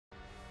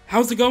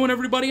How's it going,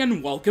 everybody,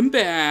 and welcome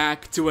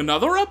back to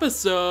another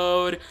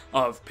episode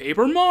of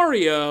Paper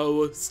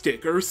Mario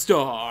Sticker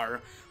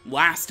Star.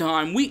 Last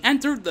time, we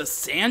entered the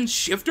Sand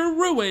Shifter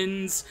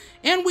Ruins,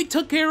 and we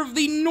took care of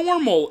the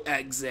normal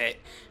exit.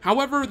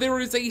 However, there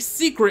is a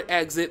secret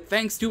exit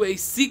thanks to a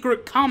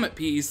secret comet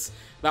piece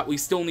that we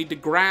still need to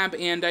grab,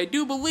 and I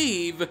do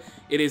believe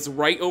it is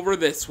right over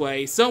this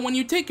way. So when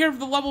you take care of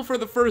the level for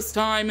the first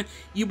time,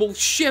 you will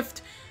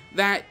shift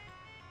that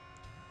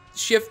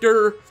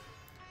shifter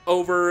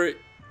over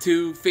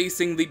to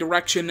facing the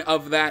direction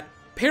of that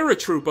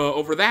paratroopa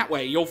over that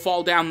way. You'll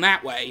fall down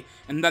that way.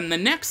 And then the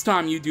next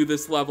time you do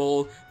this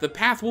level, the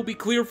path will be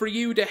clear for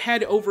you to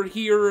head over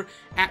here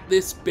at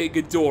this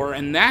big door.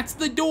 And that's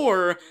the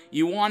door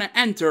you want to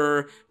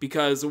enter,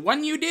 because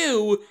when you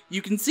do,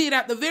 you can see it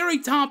at the very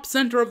top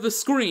center of the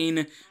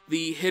screen,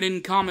 the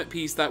hidden comet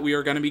piece that we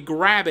are going to be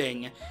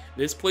grabbing.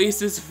 This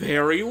place is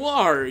very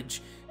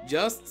large.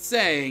 Just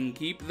saying,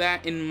 keep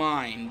that in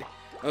mind.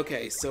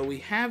 Okay, so we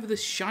have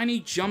this shiny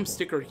jump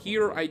sticker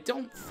here. I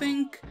don't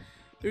think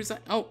there's a...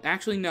 Oh,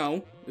 actually,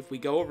 no. If we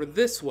go over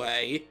this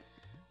way,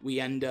 we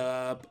end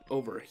up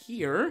over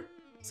here.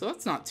 So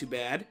that's not too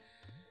bad.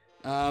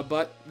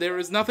 But there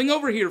is nothing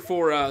over here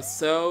for us,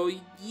 so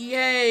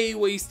yay,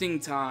 wasting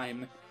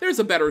time. There's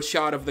a better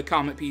shot of the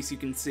comet piece you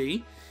can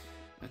see.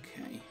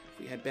 Okay, if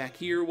we head back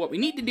here, what we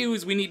need to do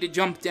is we need to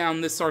jump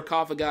down this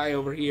sarcophagi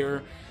over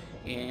here,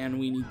 and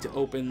we need to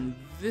open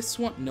this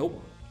one.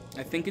 Nope.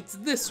 I think it's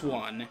this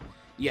one.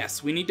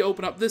 Yes, we need to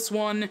open up this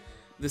one.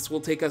 This will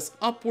take us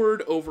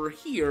upward over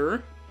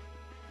here.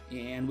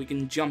 And we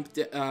can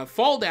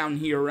fall down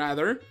here,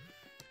 rather.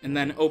 And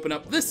then open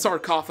up this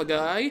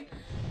sarcophagi.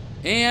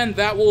 And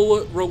that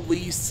will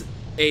release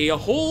a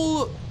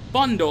whole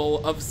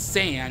bundle of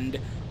sand,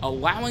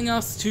 allowing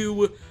us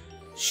to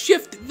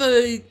shift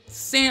the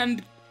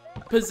sand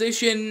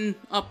position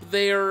up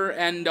there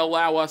and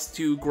allow us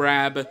to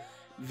grab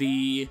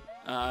the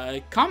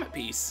comet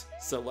piece.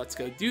 So let's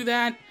go do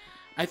that.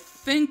 I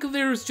think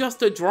there's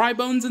just a dry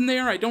bones in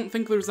there. I don't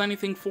think there's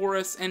anything for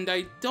us, and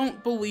I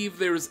don't believe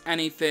there's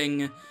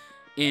anything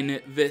in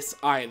this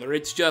either.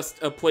 It's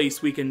just a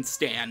place we can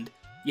stand.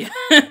 Yeah,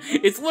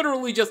 it's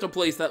literally just a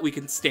place that we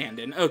can stand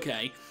in.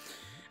 Okay,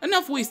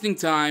 enough wasting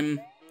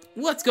time.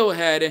 Let's go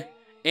ahead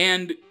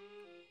and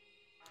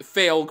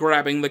fail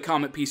grabbing the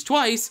comet piece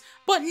twice,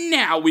 but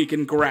now we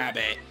can grab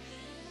it.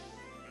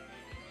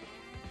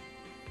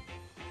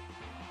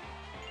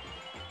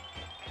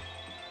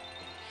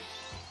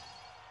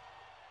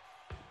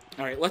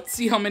 Alright, let's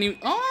see how many...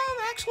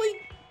 Oh, actually,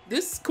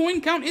 this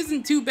coin count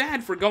isn't too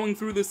bad for going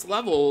through this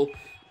level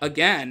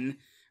again.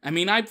 I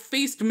mean, I've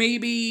faced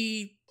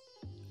maybe...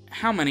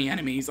 How many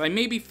enemies? I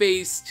maybe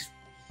faced...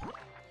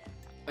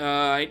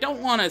 I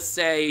don't want to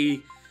say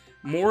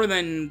more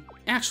than...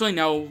 Actually,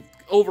 no.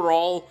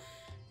 Overall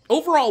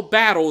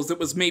battles, it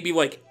was maybe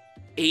like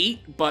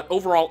 8, but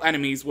overall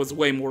enemies was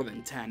way more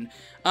than 10.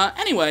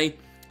 Anyway,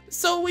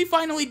 so we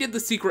finally did the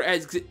secret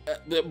exit...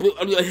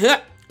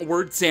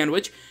 word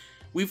sandwich.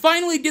 We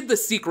finally did the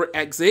secret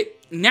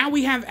exit. Now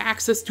we have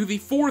access to the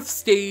 4th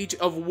stage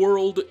of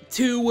World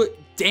 2,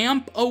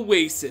 Damp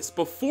Oasis.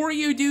 Before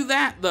you do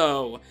that,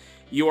 though,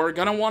 you are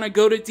gonna want to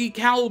go to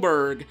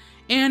Decalburg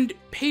and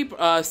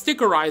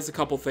stickerize a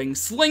couple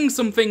things. Sling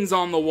some things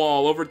on the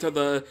wall over to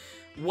the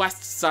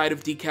west side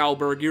of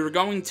Decalburg. You're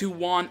going to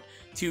want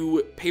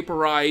to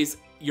stickerize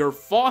your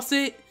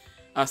faucet,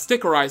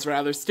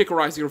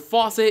 stickerize your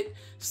faucet,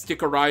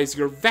 stickerize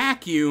your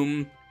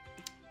vacuum.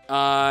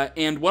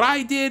 And what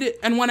I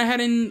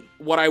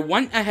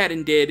went ahead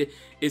and did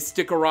is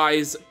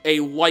stickerize a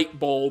light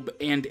bulb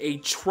and a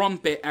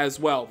trumpet as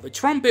well. The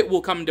trumpet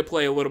will come into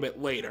play a little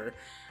bit later.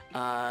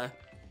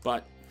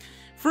 But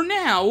for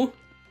now,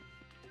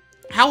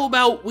 how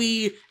about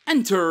we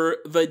enter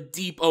the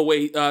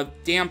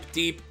damp,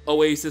 deep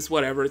oasis,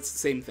 whatever, it's the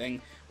same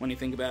thing when you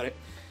think about it.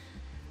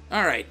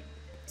 Alright,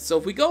 so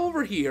if we go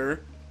over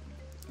here,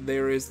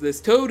 there is this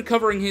toad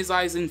covering his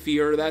eyes in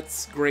fear.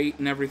 That's great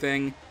and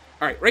everything.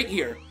 Alright, right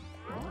here.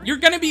 You're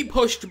gonna be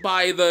pushed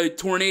by the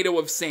tornado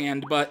of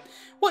sand, but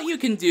what you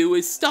can do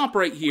is stop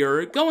right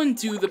here, go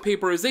into the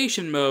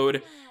paperization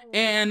mode,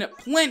 and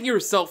plant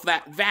yourself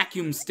that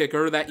vacuum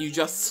sticker that you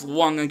just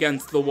swung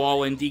against the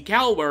wall in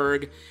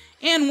Decalburg,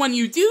 and when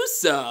you do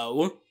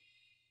so...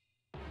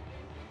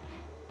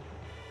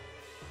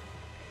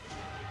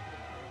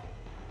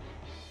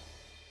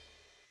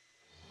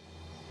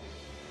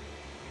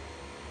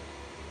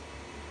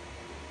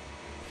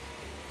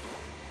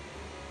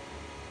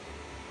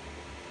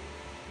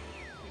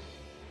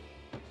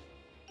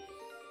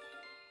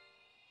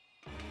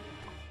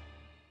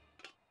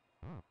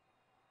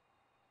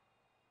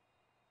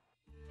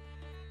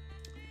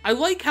 I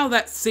like how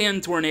that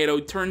sand tornado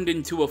turned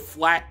into a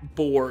flat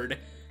board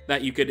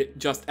that you could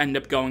just end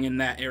up going in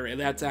that area.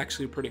 That's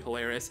actually pretty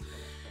hilarious.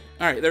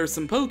 Alright, there's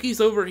some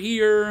pokies over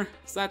here,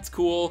 so that's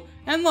cool.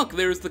 And look,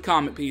 there's the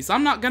comet piece.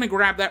 I'm not gonna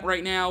grab that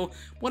right now.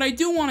 What I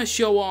do want to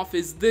show off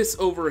is this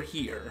over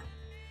here.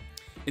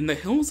 In the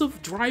hills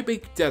of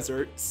Dry-Baked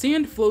Desert,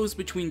 sand flows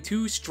between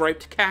two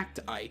striped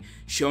cacti.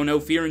 Show no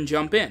fear and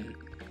jump in.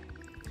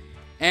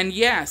 And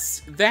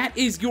yes, that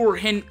is your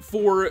hint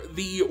for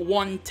the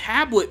one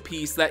tablet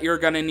piece that you're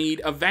gonna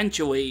need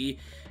eventually,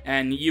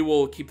 and you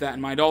will keep that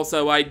in mind.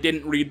 Also, I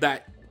didn't read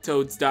that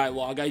Toad's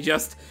dialogue. I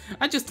just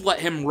let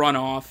him run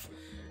off.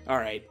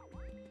 Alright.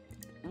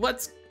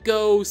 Let's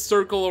go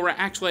circle around.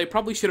 Actually, I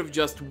probably should have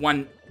just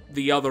went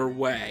the other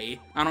way.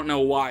 I don't know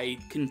why I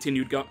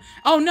continued going.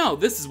 Oh no,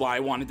 this is why I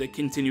wanted to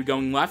continue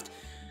going left.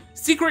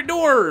 Secret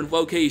door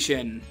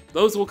location.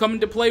 Those will come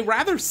into play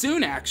rather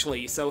soon,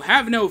 actually, so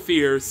have no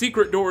fear.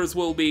 Secret doors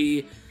will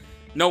be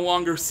no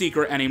longer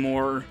secret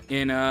anymore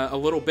in a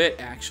little bit,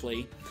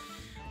 actually.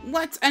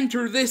 Let's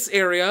enter this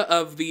area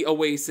of the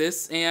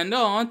Oasis, and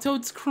oh,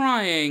 Toad's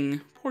crying.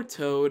 Poor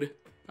Toad.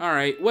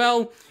 Alright,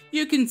 well,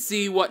 you can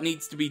see what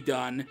needs to be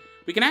done.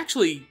 We can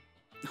actually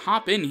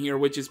hop in here,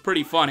 which is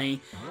pretty funny,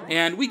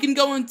 and we can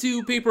go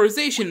into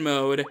paperization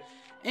mode,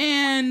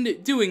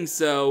 and doing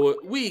so,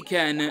 we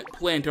can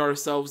plant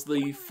ourselves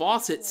the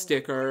faucet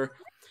sticker,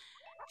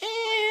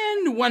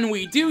 and when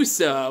we do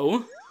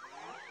so,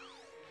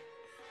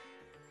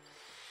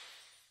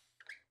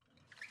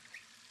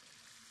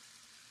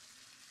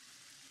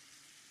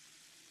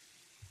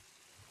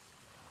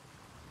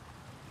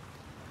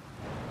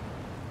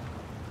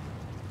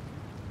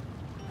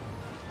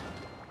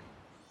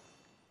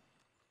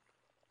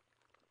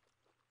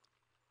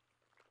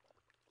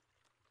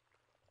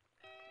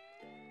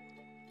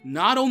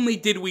 not only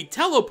did we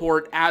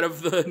teleport out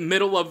of the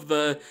middle of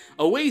the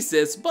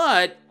Oasis,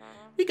 but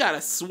we got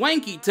a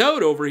swanky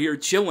Toad over here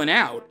chilling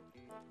out.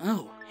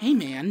 Oh, hey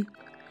man.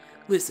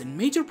 Listen,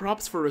 major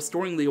props for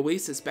restoring the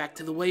Oasis back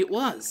to the way it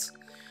was.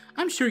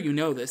 I'm sure you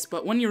know this,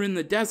 but when you're in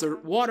the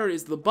desert, water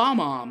is the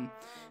bomb.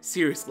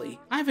 Seriously,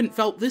 I haven't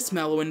felt this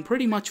mellow in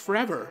pretty much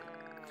forever.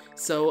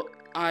 So,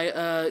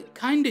 I,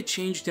 kinda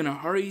changed in a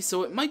hurry,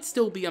 so it might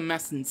still be a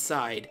mess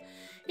inside.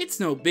 It's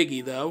no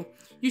biggie, though.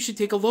 You should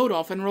take a load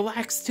off and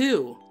relax,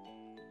 too.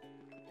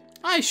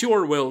 I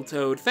sure will,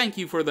 Toad. Thank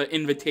you for the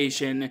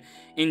invitation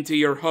into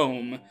your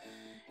home.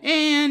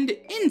 And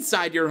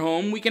inside your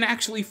home, we can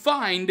actually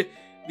find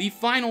the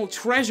final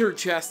treasure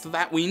chest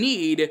that we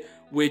need,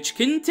 which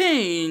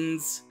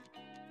contains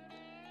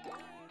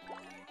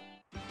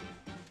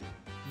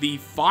the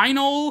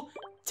final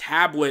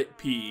tablet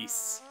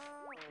piece.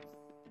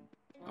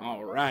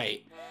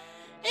 Alright.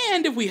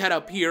 And if we head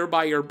up here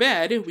by your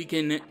bed, we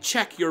can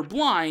check your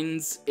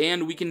blinds,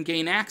 and we can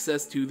gain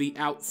access to the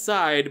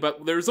outside,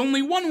 but there's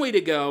only one way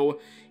to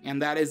go,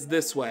 and that is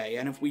this way.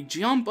 And if we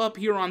jump up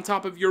here on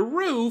top of your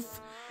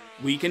roof,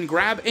 we can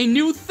grab a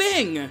new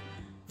thing!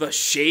 The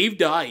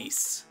shaved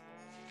ice.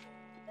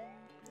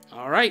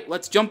 Alright,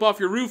 let's jump off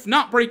your roof,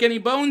 not break any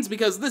bones,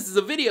 because this is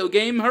a video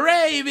game.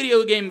 Hooray,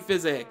 video game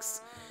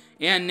physics!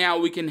 And now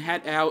we can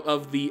head out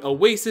of the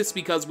Oasis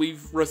because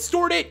we've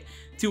restored it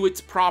to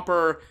its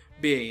proper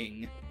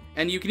being.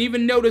 And you can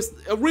even notice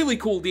a really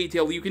cool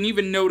detail. You can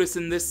even notice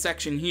in this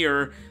section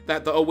here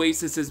that the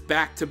Oasis is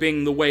back to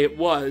being the way it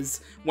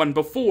was, when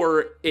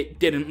before it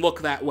didn't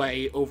look that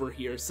way over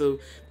here. So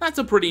that's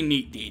a pretty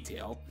neat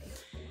detail.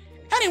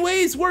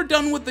 Anyways, we're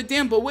done with the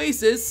damp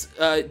Oasis.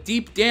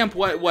 Deep, damp,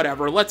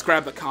 whatever. Let's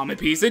grab the comet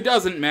piece. It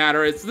doesn't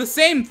matter. It's the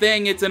same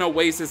thing. It's an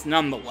Oasis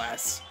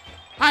nonetheless.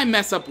 I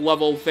mess up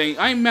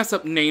I mess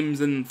up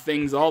names and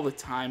things all the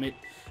time. It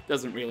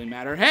doesn't really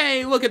matter.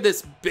 Hey, look at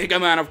this big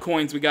amount of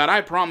coins we got.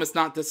 I promise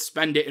not to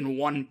spend it in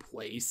one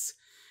place.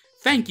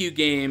 Thank you,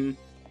 game.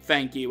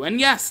 Thank you. And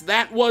yes,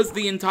 that was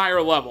the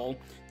entire level.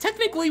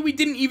 Technically, we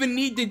didn't even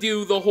need to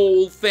do the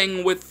whole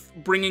thing with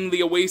bringing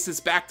the Oasis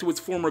back to its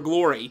former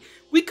glory.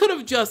 We could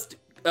have just,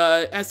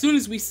 as soon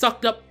as we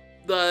sucked up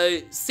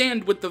the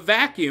sand with the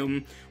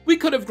vacuum, we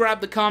could have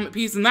grabbed the comet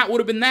piece and that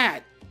would have been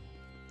that.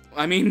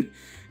 I mean,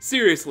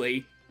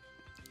 seriously.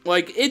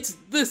 Like,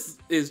 this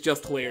is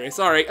just hilarious.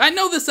 Alright, I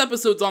know this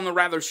episode's on the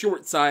rather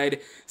short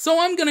side, so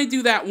I'm gonna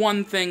do that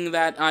one thing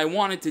that I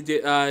wanted to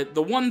do,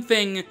 the one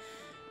thing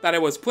that I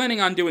was planning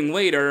on doing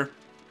later,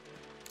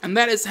 and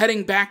that is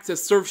heading back to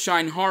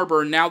Surfshine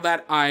Harbor now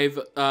that I've,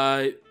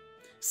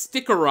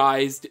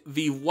 stickerized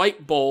the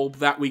light bulb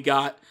that we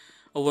got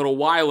a little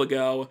while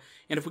ago.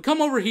 And if we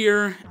come over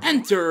here,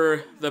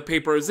 enter the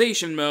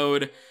paperization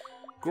mode,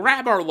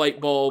 grab our light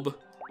bulb,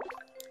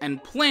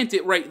 and plant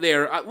it right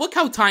there. Look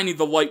how tiny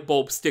the light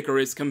bulb sticker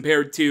is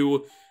compared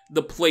to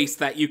the place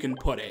that you can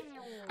put it.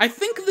 I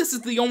think this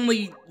is the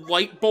only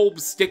light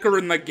bulb sticker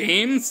in the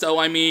game, so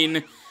I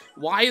mean,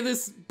 why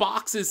this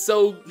box is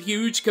so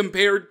huge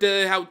compared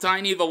to how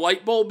tiny the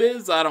light bulb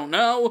is, I don't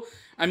know.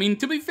 I mean,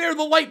 to be fair,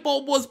 the light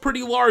bulb was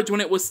pretty large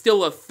when it was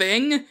still a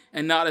thing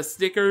and not a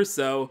sticker,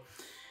 so...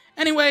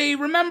 Anyway,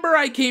 remember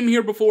I came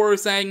here before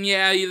saying,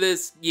 yeah,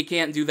 you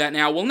can't do that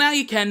now. Well, now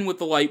you can with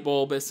the light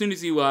bulb as soon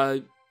as you,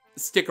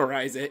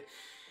 stickerize it.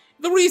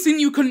 The reason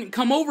you couldn't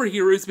come over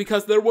here is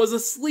because there was a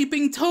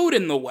sleeping Toad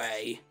in the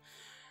way.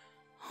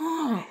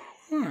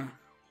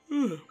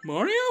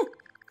 Mario?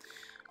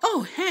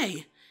 Oh,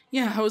 hey.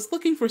 Yeah, I was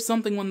looking for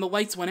something when the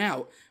lights went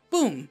out.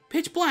 Boom,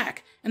 pitch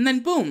black, and then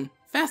boom,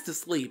 fast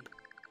asleep.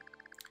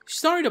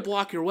 Sorry to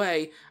block your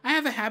way. I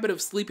have a habit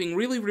of sleeping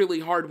really, really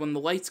hard when the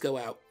lights go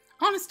out.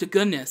 Honest to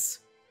goodness.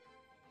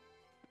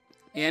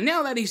 And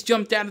now that he's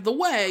jumped out of the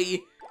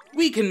way,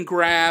 we can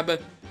grab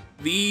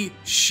the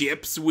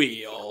ship's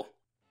wheel.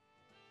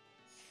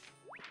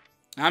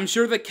 I'm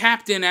sure the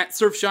captain at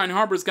Surfshine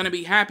Harbor is going to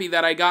be happy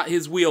that I got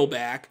his wheel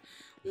back.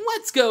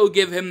 Let's go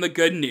give him the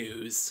good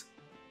news.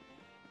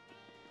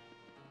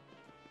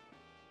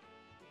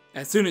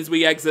 As soon as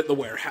we exit the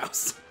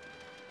warehouse.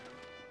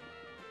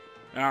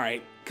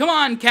 Alright, come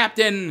on,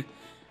 Captain!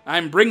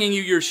 I'm bringing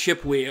you your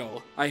ship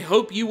wheel. I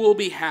hope you will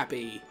be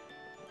happy.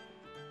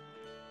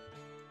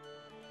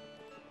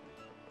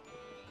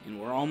 And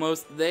we're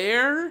almost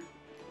there.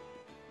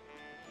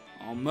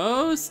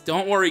 Almost.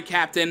 Don't worry,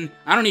 Captain.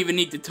 I don't even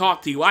need to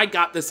talk to you. I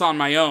got this on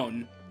my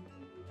own.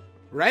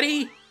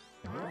 Ready?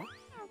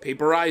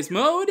 Paperize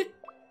mode.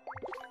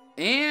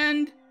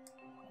 And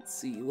let's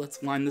see.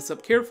 Let's line this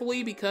up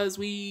carefully because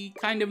we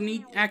kind of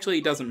need. Actually,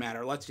 it doesn't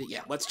matter. Let's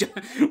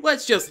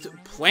just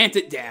plant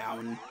it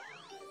down.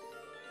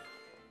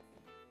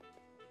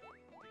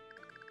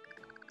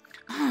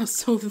 Ah,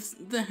 so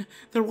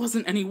there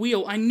wasn't any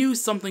wheel. I knew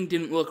something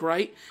didn't look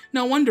right.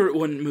 No wonder it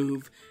wouldn't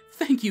move.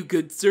 Thank you,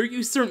 good sir.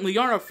 You certainly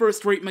are a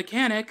first-rate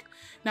mechanic.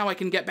 Now I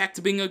can get back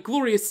to being a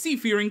glorious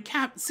seafaring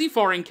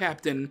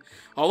captain.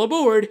 All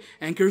aboard,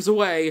 anchors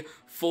away,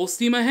 full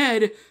steam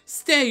ahead.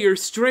 Stow your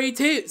stray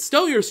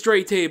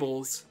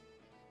tables.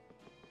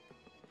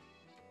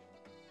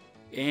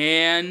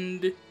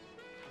 And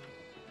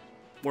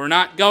we're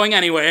not going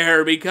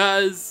anywhere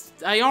because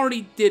I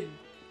already did.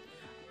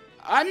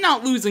 I'm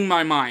not losing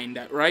my mind,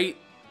 right?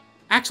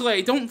 Actually,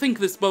 I don't think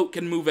this boat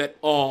can move at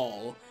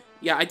all.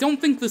 Yeah, I don't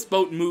think this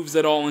boat moves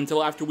at all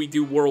until after we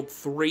do World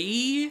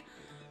 3.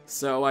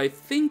 So I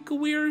think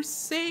we're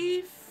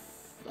safe.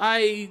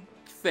 I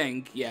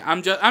think, yeah.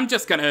 I'm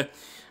just gonna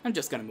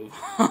move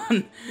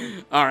on.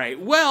 All right.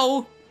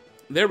 Well,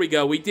 there we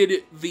go. We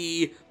did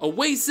the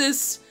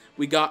Oasis.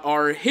 We got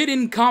our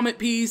hidden comet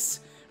piece.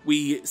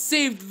 We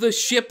saved the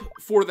ship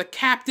for the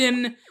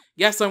captain.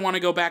 Yes, I want to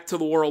go back to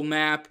the world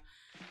map.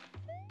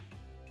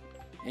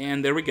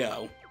 And there we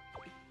go.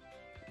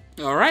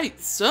 All right.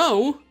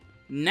 So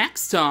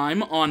next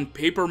time on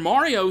Paper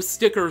Mario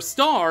Sticker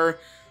Star,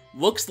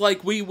 looks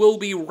like we will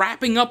be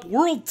wrapping up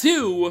World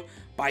 2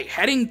 by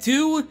heading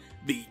to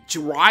the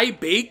Dry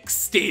Bake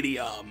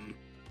Stadium.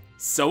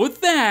 So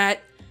with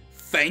that,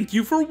 thank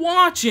you for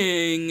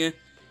watching.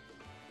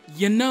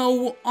 You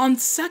know, on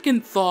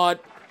second thought,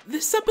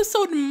 this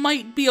episode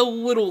might be a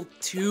little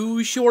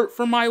too short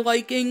for my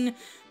liking.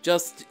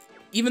 Just,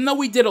 even though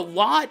we did a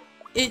lot,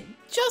 it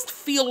just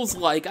feels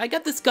like, I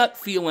get this gut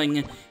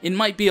feeling, it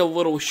might be a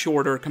little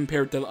shorter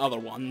compared to the other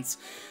ones.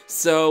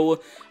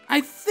 So I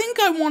think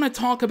I want to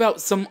talk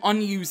about some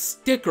unused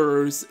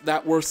stickers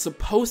that were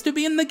supposed to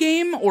be in the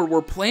game, or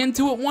were planned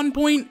to at one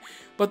point,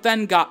 but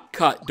then got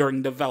cut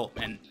during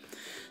development.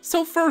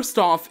 So first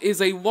off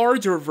is a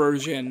larger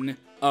version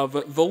of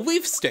the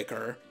leaf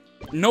sticker.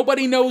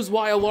 Nobody knows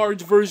why a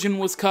large version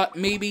was cut.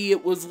 Maybe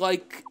it was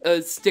like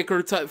a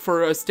sticker type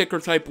for a sticker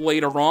type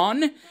later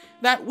on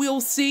that we'll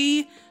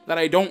see, that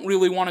I don't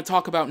really want to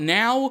talk about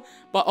now,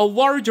 but a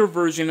larger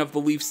version of the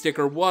leaf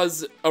sticker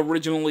was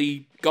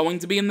originally going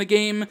to be in the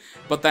game,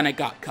 but then it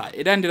got cut.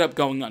 It ended up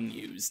going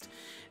unused.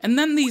 And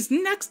then these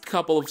next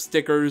couple of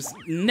stickers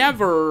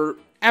never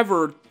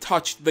ever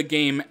touched the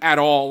game at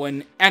all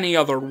in any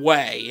other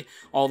way,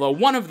 although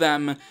one of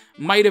them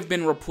might have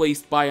been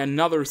replaced by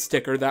another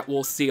sticker that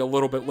we'll see a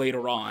little bit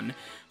later on.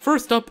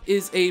 First up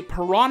is a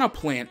piranha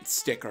plant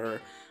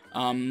sticker.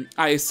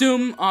 I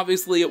assume,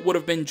 obviously, it would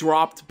have been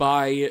dropped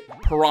by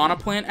piranha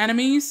plant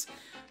enemies,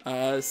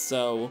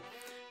 so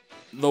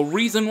the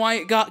reason why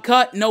it got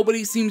cut,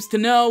 nobody seems to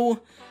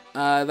know.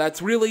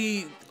 That's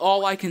really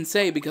all I can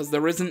say, because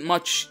there isn't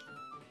much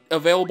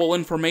available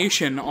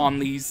information on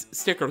these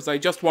stickers. I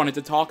just wanted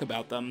to talk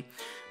about them.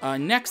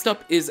 Next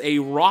up is a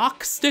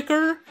rock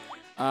sticker.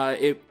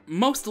 It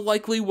most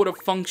likely would have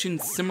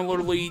functioned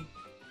similarly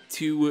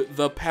to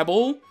the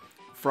pebble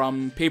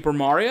from Paper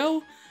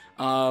Mario,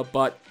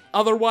 but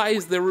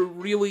otherwise there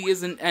really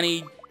isn't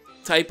any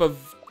type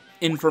of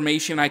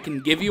information I can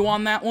give you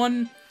on that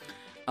one.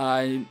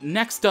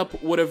 Next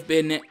up would have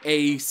been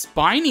a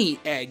spiny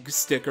egg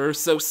sticker,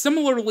 so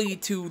similarly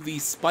to the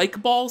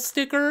spike ball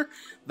sticker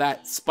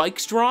that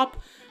spikes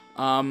drop,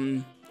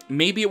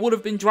 maybe it would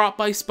have been dropped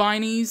by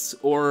spinies,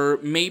 or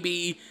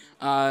maybe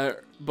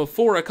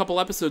before, a couple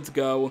episodes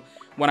ago,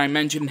 when I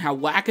mentioned how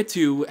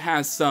Lakitu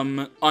has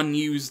some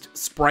unused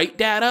sprite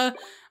data,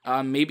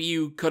 maybe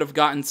you could have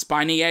gotten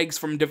spiny eggs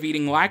from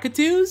defeating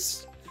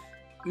Lakitus?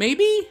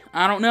 Maybe?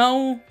 I don't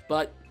know,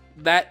 but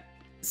that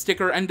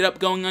sticker ended up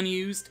going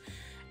unused.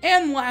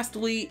 And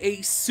lastly,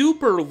 a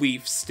super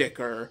leaf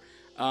sticker.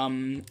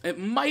 It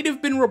might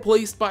have been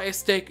replaced by a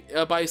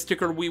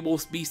sticker we will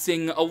be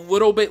seeing a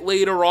little bit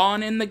later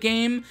on in the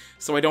game,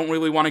 so I don't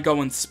really want to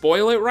go and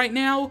spoil it right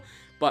now,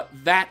 but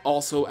that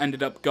also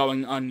ended up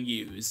going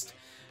unused.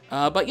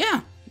 But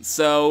yeah,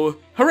 so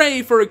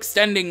hooray for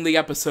extending the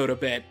episode a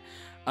bit.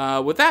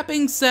 With that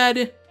being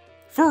said,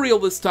 for real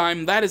this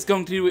time, that is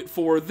going to do it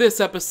for this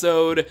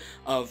episode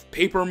of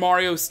Paper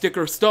Mario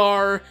Sticker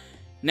Star.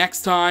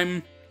 Next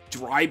time,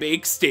 Dry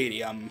Bake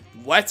Stadium.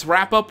 Let's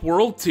wrap up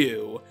World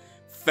 2.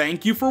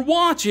 Thank you for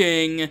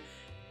watching,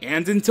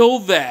 and until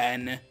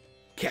then,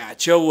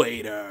 catch ya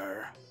later.